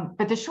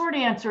 But the short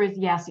answer is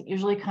yes, it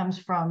usually comes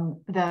from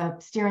the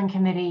steering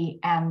committee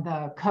and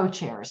the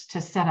co-chairs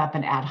to set up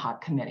an ad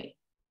hoc committee.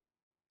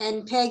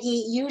 And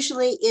Peggy,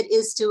 usually it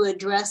is to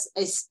address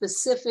a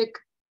specific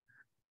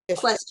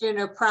question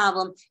or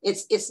problem.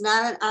 It's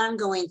not an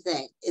ongoing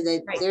thing.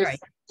 There's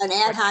an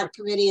ad hoc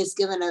committee is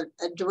given a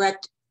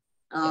direct.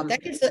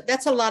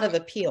 That's a lot of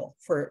appeal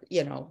for,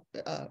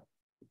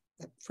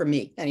 for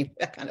me,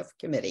 that kind of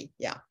committee.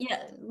 Yeah.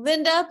 Yeah.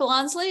 Linda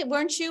Blonsley,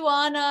 weren't you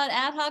on an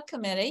ad hoc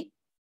committee?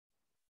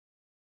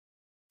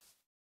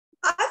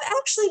 I've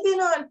actually been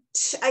on,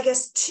 I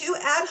guess, 2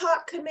 ad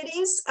hoc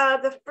committees.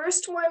 The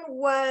first one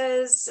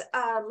was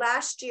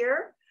last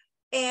year,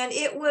 and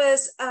it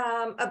was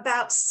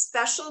about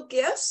special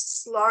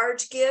gifts,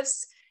 large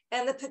gifts,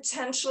 and the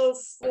potential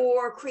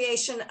for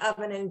creation of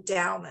an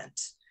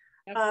endowment.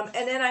 And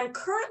then I'm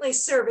currently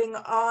serving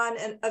on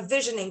a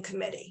visioning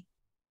committee.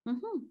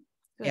 Mm-hmm.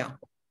 Yeah.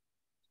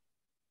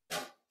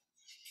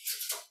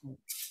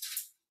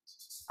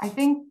 I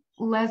think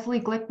Leslie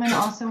Glickman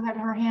also had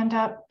her hand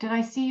up. Did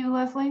I see you,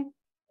 Leslie?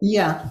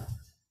 yeah.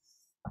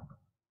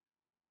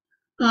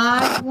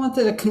 I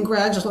wanted to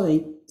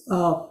congratulate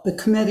the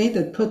committee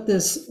that put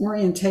this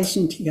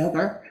orientation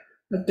together.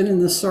 I've been in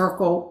the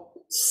circle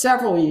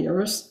several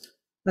years.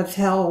 I've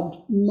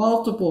held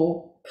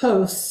multiple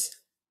posts,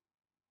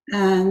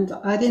 and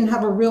I didn't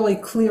have a really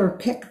clear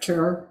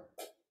picture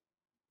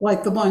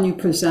like the one you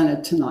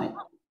presented tonight.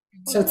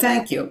 So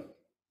thank you.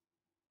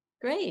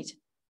 Great.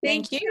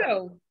 Thank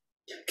you.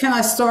 Can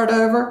I start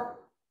over?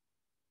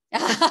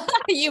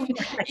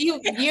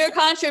 Your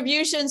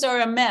contributions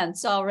are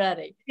immense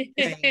already.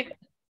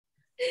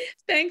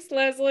 Thanks,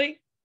 Leslie.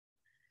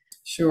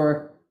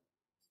 Sure.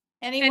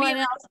 Anyone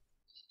else?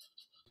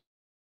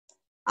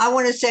 I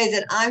want to say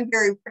that I'm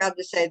very proud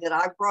to say that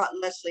I brought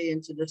Leslie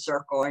into the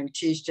circle, and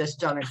she's just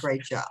done a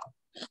great job.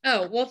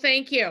 Oh, well,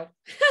 thank you.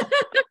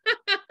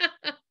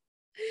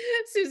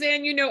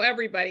 Suzanne, you know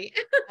everybody.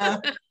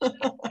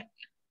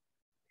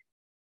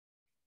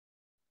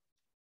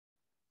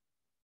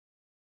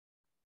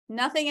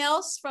 Nothing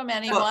else from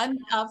anyone?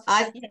 Well,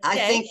 I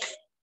think.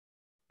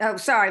 Oh,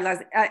 sorry,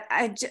 Leslie.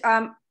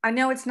 I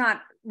know it's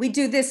not, we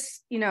do this,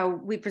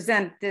 we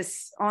present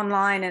this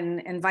online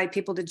and invite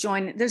people to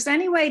join. There's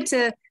any way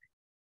to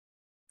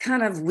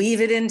kind of weave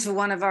it into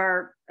one of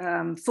our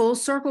full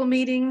circle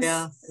meetings?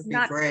 Yeah, it'd be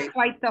not great.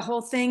 quite the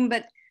whole thing,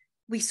 but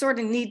we sort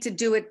of need to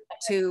do it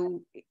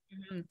to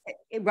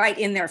right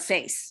in their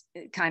face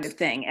kind of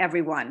thing,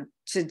 everyone,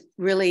 to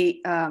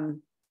really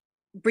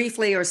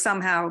briefly or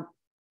somehow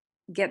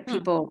get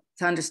people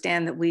to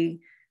understand that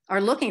we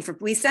are looking for,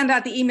 we send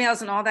out the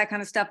emails and all that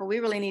kind of stuff, but we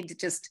really need to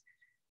just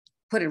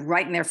put it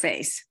right in their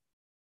face.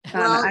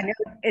 Well, I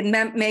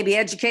know maybe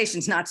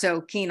education's not so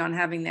keen on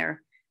having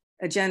their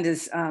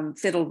agendas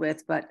fiddled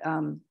with, but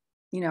I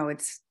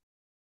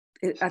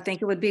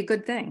think it would be a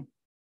good thing.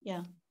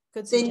 Yeah,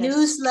 good the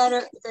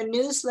suggestion.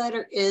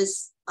 newsletter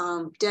is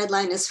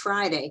deadline is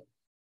Friday,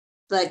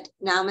 but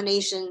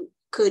nomination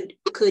could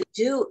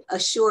do a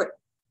short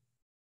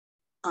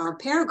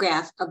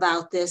paragraph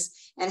about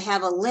this and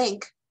have a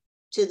link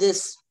to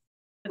this,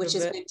 which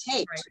has been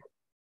taped.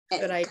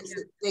 Right. Good idea.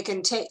 They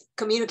can take,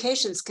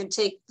 communications can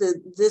take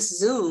this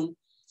Zoom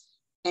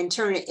and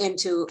turn it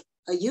into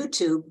a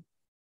YouTube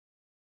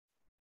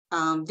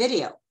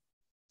video,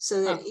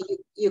 so that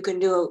you can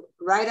do a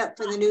write-up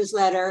for the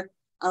newsletter,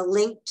 a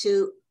link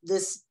to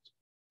this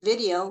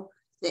video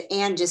that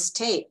Ann just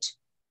taped,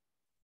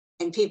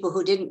 and people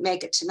who didn't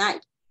make it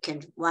tonight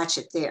can watch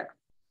it there.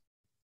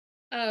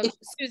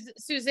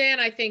 Suzanne,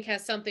 I think,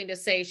 has something to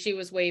say. She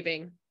was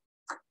waving,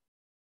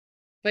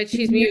 but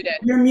she's muted.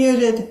 You're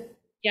muted.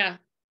 Yeah.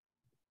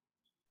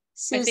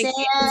 Suzanne,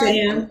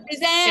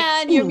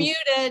 you're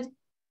muted.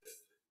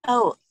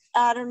 Oh,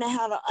 I don't know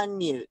how to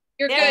unmute.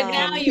 You're good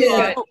now.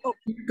 You're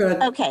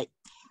Good. Okay.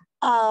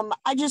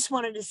 I just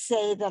wanted to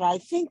say that I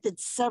think that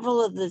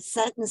several of the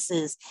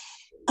sentences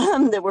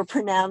that were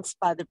pronounced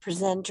by the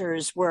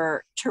presenters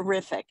were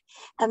terrific.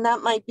 And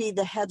that might be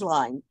the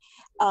headline.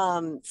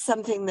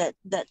 Something that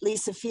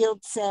Lisa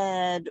Field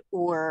said,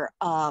 or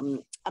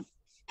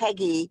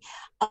Peggy,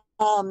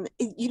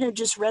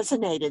 just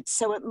resonated.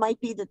 So it might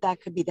be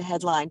that could be the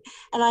headline.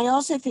 And I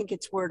also think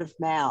it's word of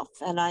mouth.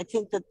 And I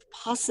think that the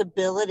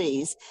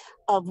possibilities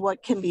of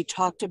what can be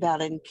talked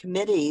about in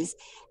committees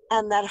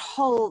and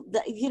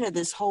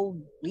this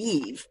whole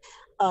weave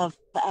of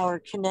our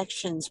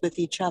connections with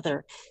each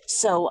other.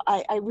 So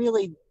I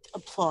really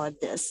applaud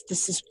this.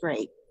 This is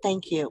great.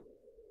 Thank you.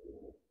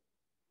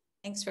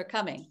 Thanks for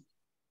coming.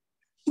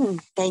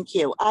 Thank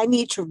you. I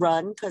need to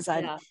run because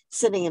I'm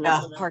sitting in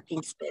a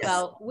parking space.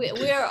 Well,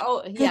 we're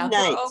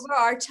over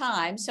our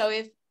time. So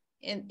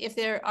if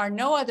there are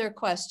no other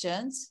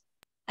questions,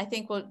 I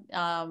think we're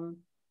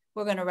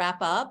going to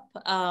wrap up.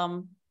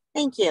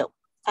 Thank you.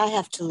 I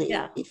have to leave.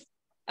 Yeah.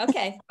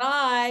 Okay.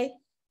 Bye.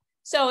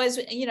 So as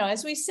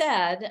we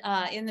said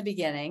in the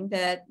beginning,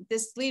 that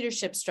this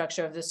leadership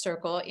structure of the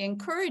circle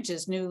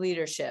encourages new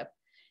leadership,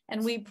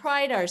 and we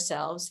pride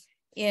ourselves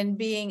in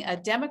being a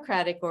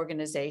democratic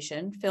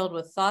organization filled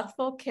with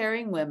thoughtful,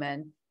 caring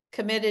women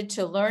committed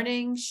to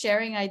learning,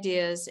 sharing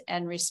ideas,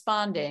 and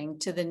responding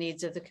to the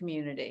needs of the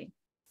community.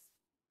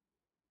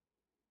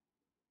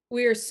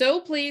 We are so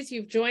pleased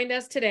you've joined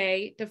us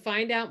today to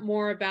find out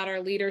more about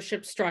our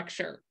leadership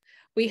structure.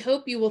 We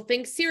hope you will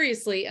think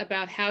seriously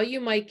about how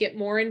you might get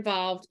more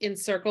involved in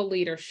circle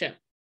leadership.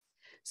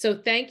 So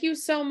thank you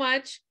so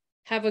much.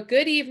 Have a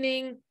good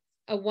evening,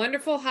 a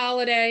wonderful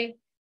holiday,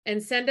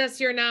 and send us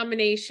your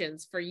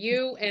nominations for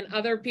you and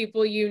other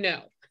people you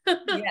know.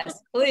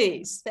 Yes,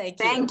 please. Thank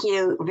you. Thank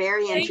you.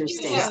 Very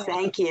interesting.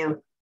 Thank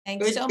you.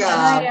 Thanks so much.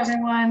 Bye,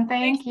 everyone.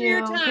 Thank you. For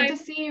your time. Good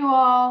to see you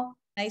all.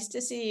 Nice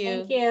to see you.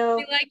 Thank you.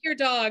 We like your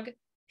dog.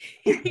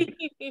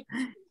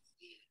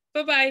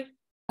 Bye-bye.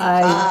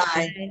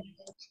 Bye.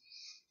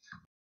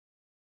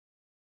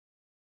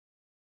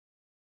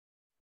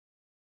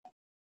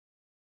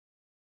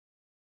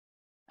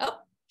 Oh,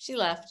 she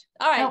left.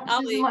 All right.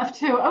 I'll leave. Left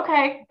too.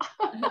 Okay.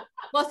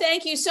 Well,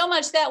 thank you so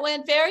much. That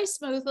went very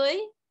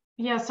smoothly.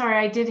 Yeah, sorry,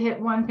 I did hit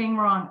one thing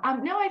wrong.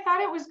 No, I thought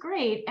it was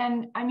great.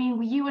 And I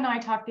mean, you and I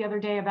talked the other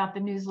day about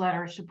the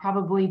newsletter. It should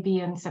probably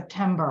be in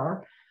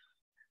September.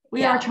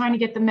 We are trying to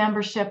get the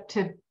membership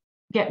to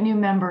get new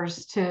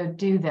members to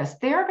do this.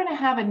 They're going to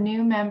have a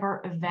new member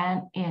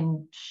event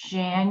in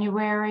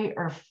January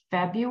or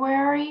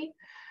February.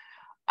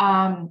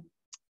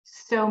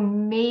 So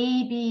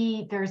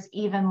maybe there's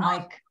even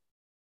like,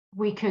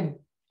 we could,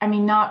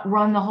 not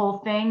run the whole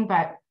thing,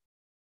 but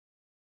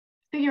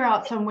figure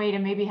out some way to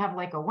maybe have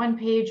like a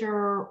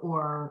one-pager,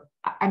 or,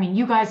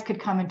 you guys could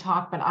come and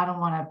talk, but I don't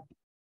want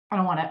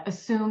to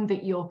assume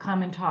that you'll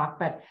come and talk,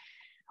 but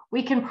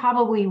we can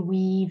probably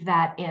weave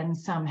that in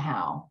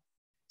somehow.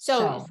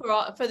 So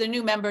for the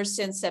new members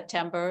since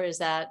September, is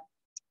that?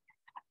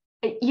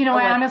 I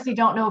honestly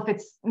don't know if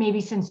it's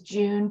maybe since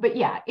June, but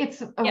yeah,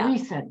 it's a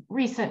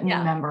recent new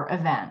member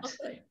event.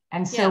 Okay.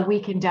 And so we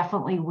can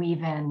definitely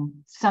weave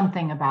in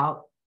something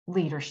about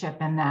leadership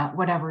and that,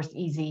 whatever's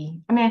easy.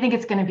 I think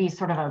it's going to be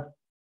sort of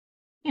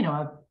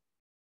a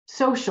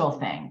social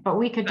thing, but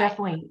we could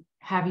definitely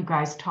have you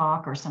guys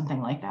talk or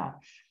something like that.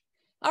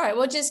 All right,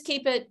 well, just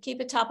keep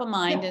it top of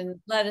mind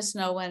and let us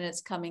know when it's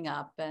coming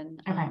up.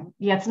 And okay,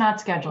 it's not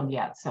scheduled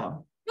yet,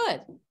 so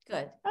good.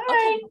 All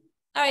right.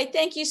 All right,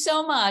 thank you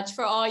so much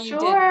for all you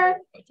did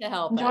to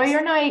help Enjoy us.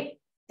 your night.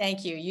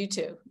 Thank you. You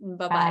too.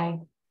 Bye-bye. Bye.